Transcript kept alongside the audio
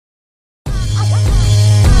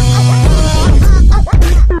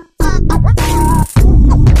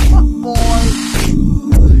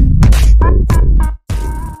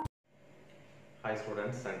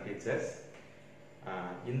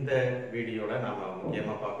இந்த வீடியோல நாம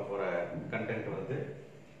முக்கியமா பார்க்க போற கண்டென்ட் வந்து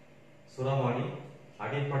சுரமானி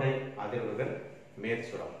அடிப்படை அதிர்வுகள்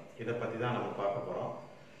மேற்சுரம் இத பத்தி தான் நம்ம பார்க்க போறோம்.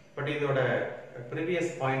 பட் இதோட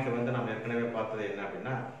ப்ரீவியஸ் பாயிண்ட் வந்து நம்ம ஏற்கனவே பார்த்தது என்ன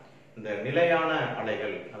அப்படின்னா இந்த நிலையான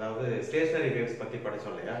அலைகள், அதாவது ஸ்டேஷனரி வேவ்ஸ் பத்தி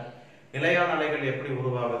படிச்சோம் இல்லையா. நிலையான அலைகள் எப்படி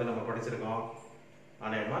உருவாகுது நம்ம படிச்சிருக்கோம்.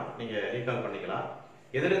 அநேகமா நீங்க ரீகால் பண்ணிக்கலாம்.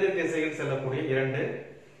 எதிரெதிர் திசையில் செல்லக்கூடிய இரண்டு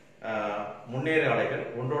முன்னேறு அலைகள்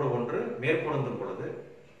ஒன்றோடு ஒன்று மேற்பொருந்தும் பொழுது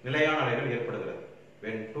நிலையான அலைகள் ஏற்படுகிறது.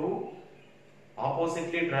 when two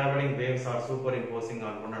oppositely traveling waves are superimposing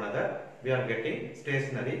on one another we are getting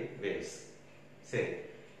stationary waves. சரி,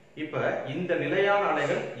 இப்ப இந்த நிலையான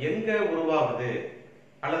அலைகள் எங்க உருவாகுது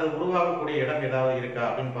அல்லது உருவாகக்கூடிய இடம் ஏதாவது இருக்கா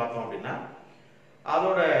அப்படின்னு பார்த்தோம் அப்படின்னா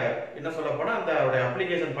அதோட என்ன சொல்ல போனா அந்த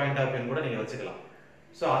அப்ளிகேஷன் பாயிண்ட் ஆஃப் வியூ கூட நீங்க வச்சுக்கலாம்.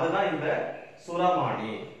 சோ அதுதான் இந்த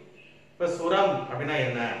சுரமானி. இப்ப சுரம் அப்படின்னா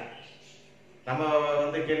என்ன? நம்ம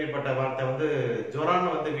வந்து கேள்விப்பட்ட வார்த்தை வந்து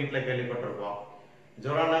ஜொரான்னு வந்து வீட்டுல கேள்விப்பட்டிருப்போம்.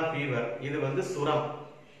 ஜொரானா ஃபீவர். இது வந்து சுரம்.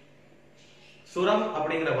 சுரம்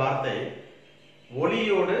அப்படிங்கிற வார்த்தை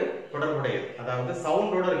ஒலியோடு தொடர்புடையது, அதாவது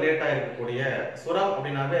சவுண்டோட ரிலேட் ஆயிருக்கக்கூடிய சுரம்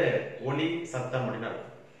அப்படின்னாவே ஒலி சத்தம் அப்படின்னு அர்த்தம்.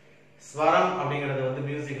 ஸ்வரம் அப்படிங்கிறது வந்து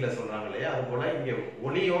மியூசிக்ல சொல்றாங்க இல்லையா, அது போல இங்க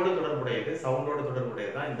ஒலியோடு தொடர்புடையது, சவுண்டோடு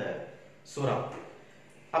தொடர்புடையது தான் இந்த சுரம்.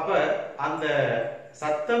 அப்ப அந்த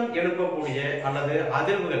சத்தம் எழுப்பக்கூடிய அல்லது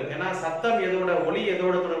அதிர்வுகள், ஏன்னா சத்தம் எதோட ஒலி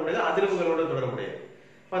எதோட தொடர்புடையது, அதிர்வுகளோடு தொடர்புடையது.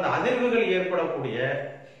 அந்த அதிர்வுகள் ஏற்படக்கூடிய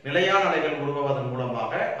நிலையான அலைகள் உருவாவதன்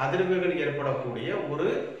மூலமாக அதிர்வுகள் ஏற்படக்கூடிய ஒரு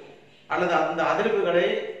அல்லது அந்த அதிர்வுகளை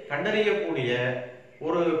கண்டறியக்கூடிய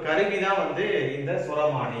ஒரு கருவிதான் வந்து இந்த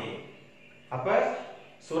சுரமானி. அப்ப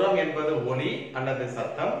சுரம் என்பது ஒலி அல்லது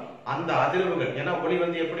சத்தம், அந்த அதிர்வுகள், ஏன்னா ஒலி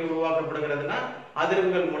வந்து எப்படி உருவாக்கப்படுகிறதுனா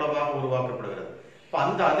அதிர்வுகள் மூலமாக உருவாக்கப்படுகிறது.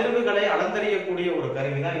 அந்த அதிர்வுகளை அளந்தறியக்கூடிய ஒரு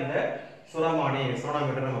கருவிதான் இந்த சுரமானி,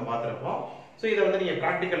 சோனோமீட்டர் நம்ம பார்த்திருப்போம். சோ இதை வந்து நீங்க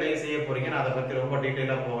பிராக்டிகல்லையும் செய்ய போறீங்க. நான் அதை பத்தி ரொம்ப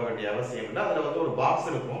டீடைலா போக வேண்டிய அவசியம் இல்லை. அதுல வந்து ஒரு பாக்ஸ்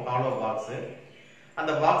இருக்கும், ஹாலோ பாக்ஸ்.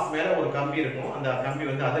 அந்த பாக்ஸ் மேல ஒரு கம்பி இருக்கும். அந்த கம்பி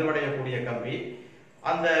வந்து அதிர்வடையக்கூடிய கம்பி.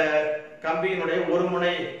 அந்த கம்பியினுடைய ஒரு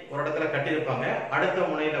முனை ஒரு இடத்துல கட்டியிருப்பாங்க, அடுத்த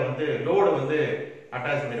முனையில வந்து லோடு வந்து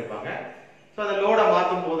அட்டாச் பண்ணிருப்பாங்க. சோ அந்த லோடை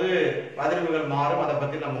மாற்றும் போது அதிர்வுகள் மாறும். அதை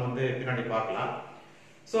பத்தி நம்ம வந்து பின்னாடி பார்க்கலாம்.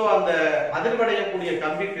 சோ அந்த அதிர்வடையக்கூடிய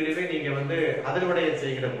கம்பி பிரிவை நீங்க வந்து அதிர்வடைய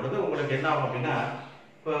செய்கிற பொழுது உங்களுக்கு என்ன ஆகும் அப்படின்னா,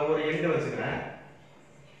 இப்ப ஒரு எண்டு வச்சுக்கிறேன்,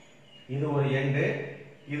 இது ஒரு எண்டு,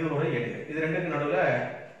 இது ஒரு எண்டு, இது ரெண்டுக்கு நடுவுல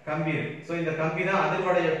கம்பி இருக்கு. சோ இந்த கம்பி தான்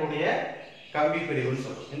அதிர்வடையக்கூடிய கம்பி பிரிவுன்னு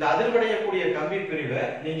சொல்றோம். இந்த அதிர்வடையக்கூடிய கம்பி பிரிவை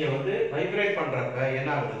நீங்க வந்து வைப்ரேட் பண்றப்ப என்ன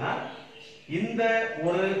ஆகுதுன்னா, இந்த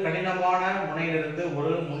ஒரு கடினமான முனையிலிருந்து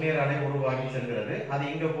ஒரு முன்னேற அலை உருவாகி செல்கிறது. அது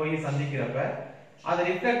இங்க போய் சந்திக்கிறப்ப அது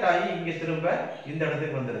ரிஃப்ளெக்ட் ஆகி இங்க திரும்ப இந்த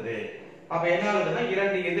இடத்துக்கு வந்துருது. அப்ப என்ன ஆகுதுன்னா,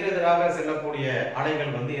 இரண்டு எதிரெதிராக செல்லக்கூடிய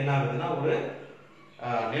அலைகள் வந்து என்ன ஆகுதுன்னா ஒரு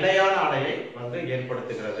நிலையான அலையை வந்து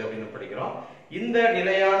ஏற்படுத்துகிறது அப்படின்னு படிக்கிறோம். இந்த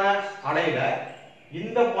நிலையான அலையில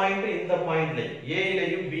இந்த பாயிண்ட் இந்த பாயிண்ட்ல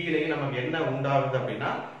ஏலையும் பிலையும் நமக்கு என்ன உண்டாகுது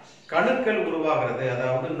அப்படின்னா கணுக்கள் உருவாகிறது,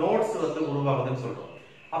 அதாவது நோட்ஸ் வந்து உருவாகுதுன்னு சொல்றோம்.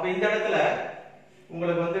 அப்ப இந்த இடத்துல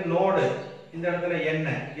உங்களுக்கு வந்து நோடு, இந்த இடத்துல என்ன,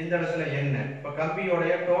 இந்த இடத்துல என்ன. இப்ப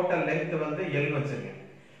கம்பியோடைய டோட்டல் லென்த் வந்து L வச்சிருங்க.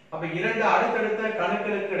 அப்ப இரண்டு அடுத்தடுத்த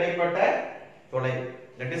கணுக்களுக்கு இடைப்பட்ட தொலைவு,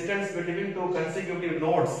 the distance between two consecutive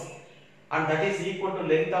nodes, and that is equal to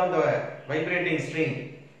length of the vibrating string,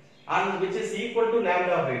 and which is equal to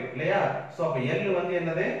lambda by 2 இல்லையா. சோ அப்ப L வந்து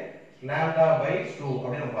என்னது, lambda by 2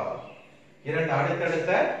 அப்படி நம்ம பார்க்கலாம். இரண்டு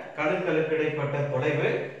அடுத்தடுத்த கணுக்களுக்கு இடைப்பட்ட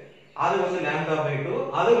தொலைவு அது வந்து lambda by 2,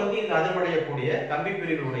 அது வந்து இந்த அதிர்வடையக்கூடிய கம்பி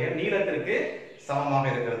பிரிவுடைய நீளத்திற்கு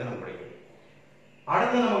சமமாக இருக்கிறது நம்ம படிக்கிறோம்.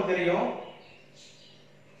 அடுத்து நமக்கு தெரியும்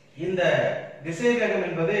இந்த திசைவேகம்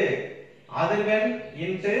என்பது அதிர்வெண்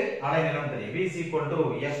இன்டு அலைநீளம் தெரியும், v is equal to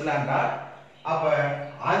f lambda. அப்ப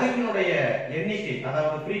அதிர்வெண்ணுடைய எண்ணிக்கை,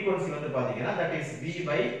 அதாவது frequency வந்து பாத்தீங்கன்னா that is v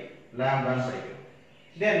by lambda ன்னு படிக்கிறோம்.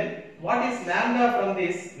 then what is lambda from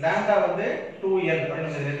this? lambda வந்து 2l அப்படி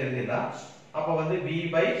நம்ம இதிலே தெரிஞ்சிடலாம். அப்ப வந்து v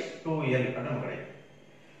by 2l அப்படி நமக்கு கிடைக்கும்.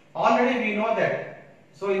 already we know that.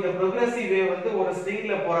 so இந்த progressive wave வந்து ஒரு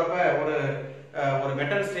ஸ்ட்ரிங்ல போறப்ப ஒரு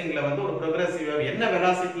மெட்டல் ஸ்ட்ரிங்ல வந்து ஒரு progressive wave என்ன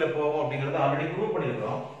வெலாசிட்டில போகும் அப்படிங்கறத ஆல்ரெடி ப்ரூவ்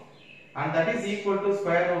பண்ணிருக்கோம். and that is equal to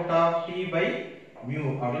square root of t by mu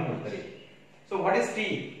அப்படின்னு நமக்கு தெரியும். so what is t?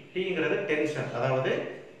 tங்கிறது tension, அதாவது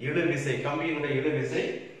இழுவிசை, கம்பியினுடைய இழுவிசை.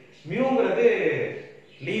 மியூங்கிறது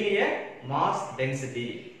லீனியர் மாஸ் டென்சிட்டி,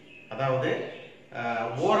 அதாவது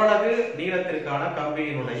ஓரளவு நீளத்திற்கான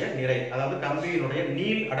கம்பியினுடைய நிறை, அதாவது கம்பியினுடைய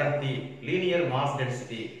நீள் அடர்த்தி, linear mass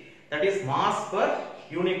density, that is mass per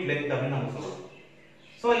unit length அப்படின்னு நம்ம சொல்றோம்.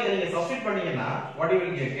 சோ இதை நீங்க சப்ஸ்டிட் பண்ணீங்கன்னா what you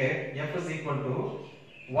will get, f is equal to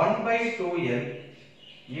 1 by 2l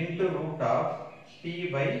into root of t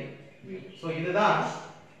by mu. So இதுதான்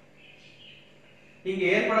இங்க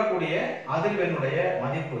ஏற்படக்கூடிய அதிர்வெண்ணுடைய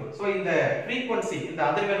மதிப்பு. சோ இந்த frequency இந்த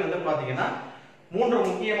அதிர்வெண் வந்து பாத்தீங்கன்னா மூன்று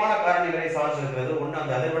முக்கியமான காரணிகளை சார்ந்திருக்கிறது. ஒன்னு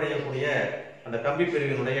அந்த அதிர்வடையக்கூடிய அந்த கம்பி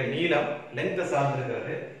பிரிவினுடைய நீளம் லென்த்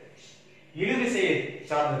சார்ந்திருக்கிறது, இழுவிசையை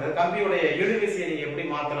சார்ந்திருக்கிறது. கம்பியுடைய இழுவிசையை நீங்க எப்படி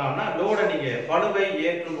மாத்தலாம்னா லோட நீங்க பளுவை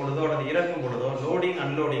ஏற்றும் பொழுதோ அல்லது இறக்கும் பொழுதோ loading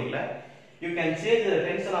அன்லோடிங்ல you can change the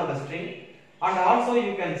tension of the string and also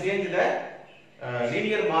you can change the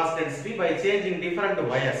linear mass density by changing different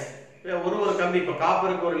wires. ஒரு கம்பி இப்ப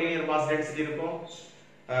காப்பருக்கு ஒரு linear mass density இருக்கும்,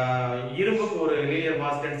 இரும்புக்கு ஒரு linear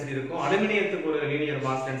mass density இருக்கும், அலுமினியத்துக்கு ஒரு linear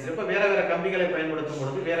mass density இருக்கும். வேற வேற கம்பிகளை பயன்படுத்தும்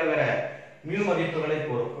பொழுது வேற வேற மியூ மதிப்புகளை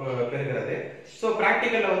பெறுகிறது. சோ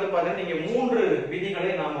பிராக்டிகல்ல வந்து பாத்தீங்கன்னா நீங்க மூன்று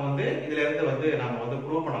விதிகளை நாம வந்து இதுல இருந்து வந்து நாம வந்து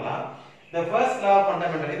ப்ரூவ் பண்ணலாம். the first law of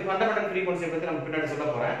fundamental, இது fundamental frequency பத்தி நம்ம பின்னாடி சொல்ல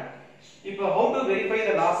போறேன். இப்போ how to verify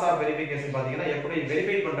the laws of verification பாத்தீங்கன்னா எப்படி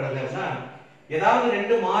வெரிஃபை பண்றதுன்னா ஏதாவது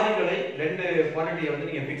ரெண்டு மாறிகளை ரெண்டு குவாண்டிட்டியை வந்து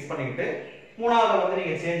நீங்க ஃபிக்ஸ் பண்ணிட்டு மூணாவத வந்து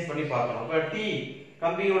நீங்க சேஞ்ச் பண்ணி பார்க்கணும். இப்ப t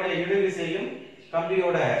கம்பியோட இழுவிசையும்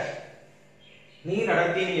கம்பியோட நீர்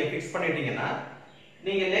அடர்த்தி நீங்க ஃபிக்ஸ் பண்ணிட்டீங்கன்னா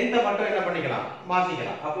நீங்க லெந்த் மட்டும் என்ன பண்ணிக்கலாம்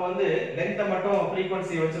மாத்திக்கலாம். அப்ப வந்து லெந்த் மட்டும்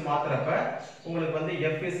frequency வச்சு மாத்துறப்ப உங்களுக்கு வந்து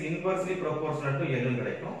f is inversely proportional to L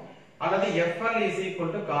கிடைக்கும் அல்லது fL is equal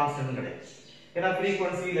to constant கிடைக்கும். ஏன்னா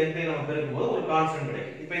frequency length நம்ம பெருக்கும்போது ஒரு கான்ஸ்டன்ட்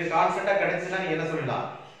கிடைக்கும். இப்போ இது கான்ஸ்டன்ட்டா கிடைச்சுனா நீங்க என்ன சொல்லலாம்,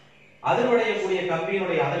 அதிர்வடையக்கூடிய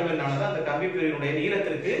கம்பியினுடைய அதிர்வெண்ணானது அந்த கம்பி பிரிவினுடைய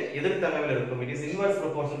நீளத்திற்கு எதிர்த்தகவில் இருக்கும். இட் இஸ் இன்வெர்ஸ்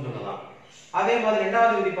ப்ரொபோர்ஷன் சொல்லலாம். அதே மாதிரி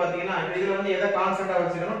இரண்டாவது விதி பாத்தீங்கன்னா இதுல வந்து எதை கான்ஸ்டன்ட்டா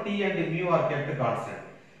வச்சுக்கணும், t and mu are kept constant.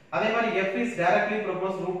 அதே மாதிரி f is directly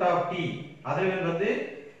proportional root of t, அதிர்வெண் வந்து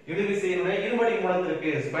இழுவிசையினுடைய இருமடி மூலத்திற்கு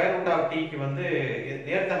ஸ்கொயர் ரூட் ஆஃப் t க்கு வந்து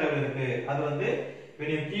நேர்த்தகவில் இருக்கு. அது வந்து when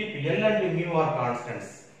you keep L and mu are constants.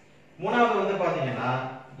 மூணாவது வந்து பாத்தீங்கன்னா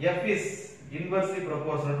f is inversely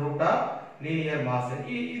proportional root of linear mass.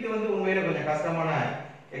 இது வந்து உண்மையிலே கொஞ்சம் கஷ்டமான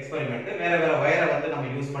எக்ஸ்பெரிமென்ட். வேற வேற வயரை வந்து நம்ம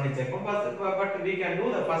யூஸ் பண்ணி செக் பண்ணோம். But we can do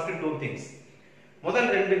the first two things. முதல்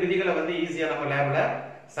ரெண்டு விதிகளை வந்து ஈஸியா நம்ம லேப்ல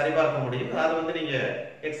சரிபார்க்க முடியும். அது வந்து நீங்க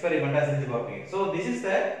எக்ஸ்பெரிமெண்டா செஞ்சு பார்ப்பீங்க. so this is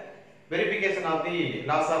the verification of the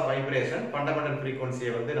laws of vibration. fundamental frequency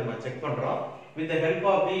வந்து நம்ம செக் பண்றோம் with the help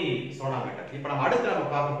of the sonometer. இப்போ நம்ம அடுத்து நம்ம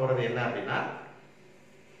பார்க்க போறது என்ன அப்படினா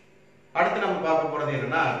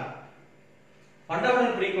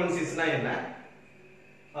ஃபண்டமெண்டல் ஃப்ரீக்வென்சிஸ்னா என்ன,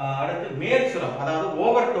 அடுத்து மேற்சுரம் அதாவது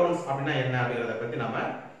ஓவர்டோன்ஸ் அப்படினா என்ன அப்படிங்கறத பத்தி நாம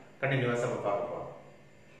கண்டினியூஸா பார்க்க போறோம்.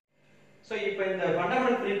 சோ இப்போ இந்த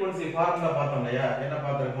ஃபண்டமெண்டல் ஃப்ரீக்வென்சி ஃபார்முலா பார்த்தோம் இல்லையா, என்ன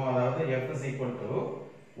பார்த்திருக்கோம், அதாவது f is equal to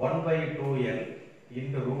 1/2L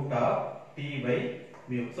into root of t by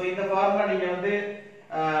mu. So இந்த ஃபார்முலா நீங்க வந்து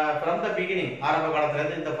from the beginning ஆரம்ப காலத்துல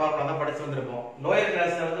இருந்து இந்த ஃபார்முலா தான் படிச்சு வந்திருப்போம். லோயர்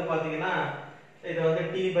கிளாஸ்ல வந்து பாத்தீங்கன்னா இது வந்து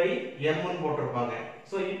t by m ன்னு போட்டுருப்பாங்க.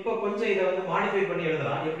 சோ இப்போ கொஞ்சம் இத வந்து மாடிஃபை பண்ணி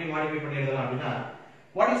எழுதலாம். எப்படி மாடிஃபை பண்ணி எழுதலாம் அப்படினா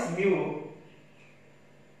what is mu?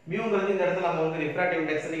 muங்கிறது இந்த இடத்துல நம்ம வந்து ரிஃப்ராக்டிவ்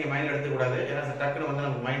இன்டெக்ஸ் நீங்க மைண்ட்ல எடுத்துக்க கூடாது. ஏன்னா டக்குனு வந்து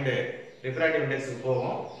நம்ம மைண்ட் ரிஃப்ராக்டிவ் இன்டெக்ஸ்க்கு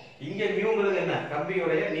போகும். இங்க muங்கிறது என்ன,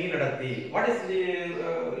 கம்பியோட நீள அடர்த்தி. what is the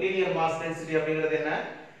linear mass density அப்படிங்கிறது என்ன,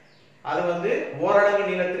 அது வந்து ஓரலகு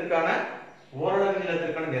நீளத்திற்கான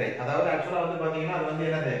நிறை. அதாவது ஆக்சுவலா வந்து பாத்தீங்கன்னா அது வந்து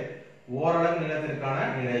என்னது, ஓரலகு நீளத்திற்கான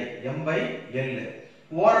நிறை m/L.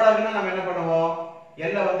 ஓரலகுனா நம்ம என்ன பண்ணுவோம்,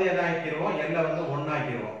 L வந்து என்ன ஆக்கிடுவோம், L வந்து 1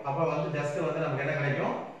 ஆக்கிடுவோம். அப்ப வந்து ஜஸ்ட் வந்து நமக்கு என்ன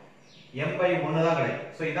கிடைக்கும், m/1 தான் கிடைக்கும்.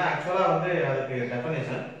 சோ இதான் ஆக்சுவலா வந்து அதுக்கு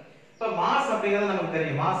டெஃபினிஷன். சோ மாஸ் அப்படிங்கிறது நமக்கு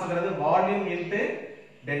தெரியும். மாஸ்ங்கிறது வால்யூம் இன்டு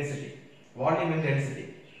டென்சிட்டி.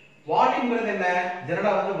 வால்யூம்ங்கிறது என்ன,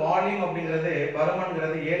 ஜெனரலா வந்து வால்யூம் அப்படிங்கிறது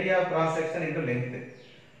பருமன்ங்கிறது area cross section into length.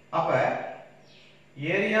 அப்ப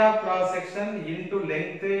area cross section into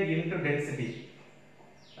length into density.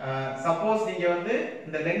 Suppose நீங்க வந்து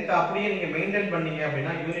இந்த லெங்த் அப்படியே நீங்க மெயின்டைன் பண்ணீங்க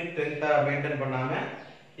அப்படின்னா யூனிட் லெங்தா மெயின்டைன் பண்ணாம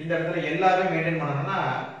இந்த இடத்துல எல்லாமே மெயின்டைன் பண்ணனும்னா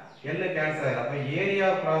L கேன்சல் ஆயிடும். அப்ப area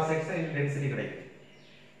cross section into density கிடைக்கும்.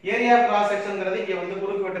 ஏரியா கிராஸ் செக்ஷன்ங்கிறது இங்க வந்து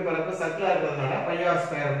குறுக்கு வெட்டு பரப்பு சர்க்குலா இருக்கிறதுனால πr²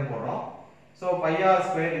 ன்னு போடுறோம். So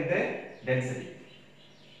πr² into density.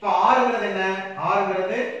 இப்போ r ங்கிறது என்ன,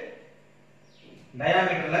 rங்கிறது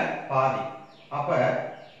டயாமீட்டர்ல பாதி. அப்ப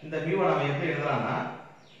இந்த மியூவை நாம எப்படி எழுதலாம்னா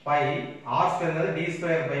π r²ங்கிறது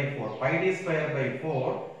d²/4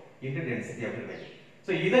 πd²/4 into density அப்படி கிடைக்கும்.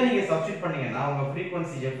 சோ இத நீங்க சப்ஸ்டிட்யூட் பண்ணீங்கன்னா உங்க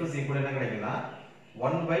frequency f is equal என்ன கிடைக்கும்னா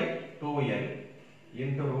 1/2L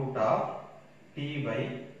into root of t by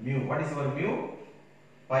mu. What is your mu?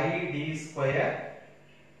 Pi d²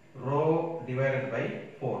 rho divided by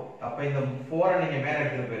 4. அப்ப இந்த 4 நீங்க மேல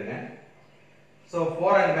எடுத்துட்டு போயிருங்க. சோ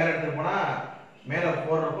 4 மேல எடுத்துட்டு போனா மேல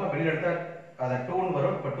 4 இருக்கும், வெளிய எடுத்தா அது 2 ன்னு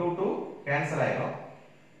வரும். இப்ப 2 கேன்சல் ஆயிடும்.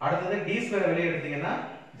 அடுத்து d² வெளிய எடுத்தீங்கன்னா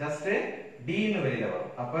ஜஸ்ட் d ன்னு வெளிய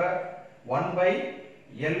வரும். அப்ப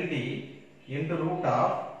 1/LD into root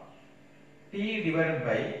of t divided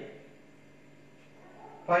by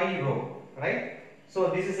pi rho, right? So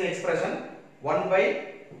this is the expression. 1 by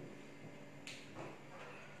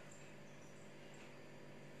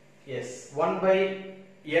yes 1 by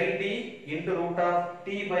LD into root of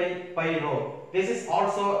T by pi rho. This is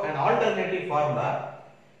also an alternative formula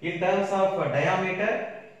in terms of diameter,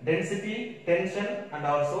 density, tension and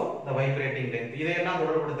also the vibrating length. இதையெல்லாம்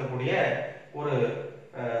தொடர்புபடுத்தக்கூடிய ஒரு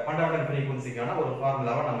fundamental ஃப்ரீக்வன்சிக்கான ஒரு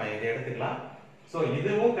ஃபார்முலாவை நம்ம இதை எடுத்துக்கலாம். So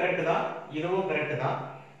இதுவும் correct தான், இதுவும் கரெக்ட் தான்.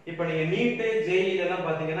 இப்போ நீங்க நீட் ஜேஇ எல்லாம்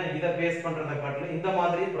பாத்தீங்கன்னா இத பேஸ் பண்றத காட்டிலும் இந்த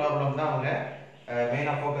மாதிரி ப்ராப்ளம் தான் அவங்க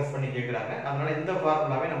மெயினா ஃபோக்கஸ் பண்ணி கேக்குறாங்க. அதனால இந்த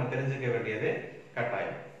ஃபார்முலாவை நம்ம தெரிஞ்சுக்க வேண்டியது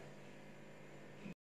கட்டாயம்.